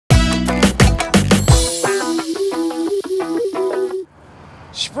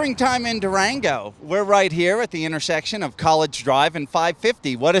springtime in Durango. We're right here at the intersection of College Drive and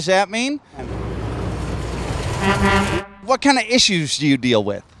 550. What does that mean? What kind of issues do you deal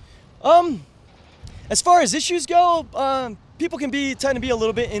with? As far as issues go, people can tend to be a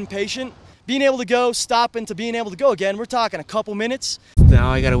little bit impatient. Being able to go, stop, and to being able to go again, we're talking a couple minutes. Now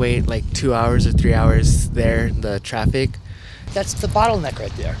I gotta wait like 2 hours or 3 hours there in the traffic. That's the bottleneck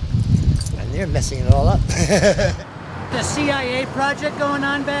right there. And they're messing it all up. The CIA project going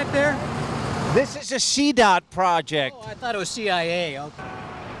on back there? This is a CDOT project. Oh, I thought it was CIA. Okay.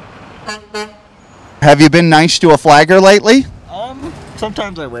 Have you been nice to a flagger lately?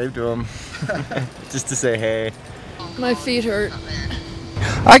 Sometimes I wave to him just to say hey. My feet hurt.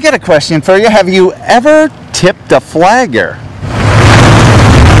 I got a question for you. Have you ever tipped a flagger?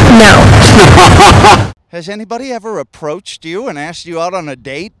 No. Has anybody ever approached you and asked you out on a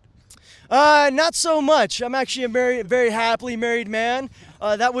date? Not so much. I'm actually a very happily married man.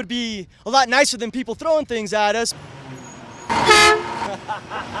 That would be a lot nicer than people throwing things at us.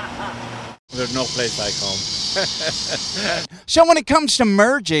 There's no place like home. So when it comes to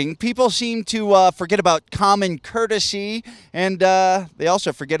merging, people seem to forget about common courtesy, and they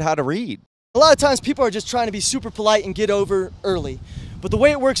also forget how to read. A lot of times people are just trying to be super polite and get over early. But the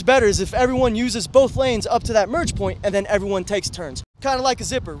way it works better is if everyone uses both lanes up to that merge point and then everyone takes turns. Kind of like a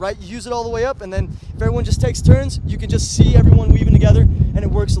zipper, right? You use it all the way up, and then if everyone just takes turns, you can just see everyone weaving together, and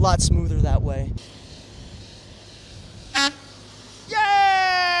it works a lot smoother that way.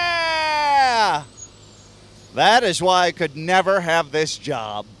 Yeah! That is why I could never have this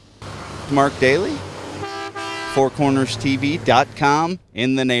job. Mark Daley, fourcornerstv.com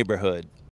in the neighborhood.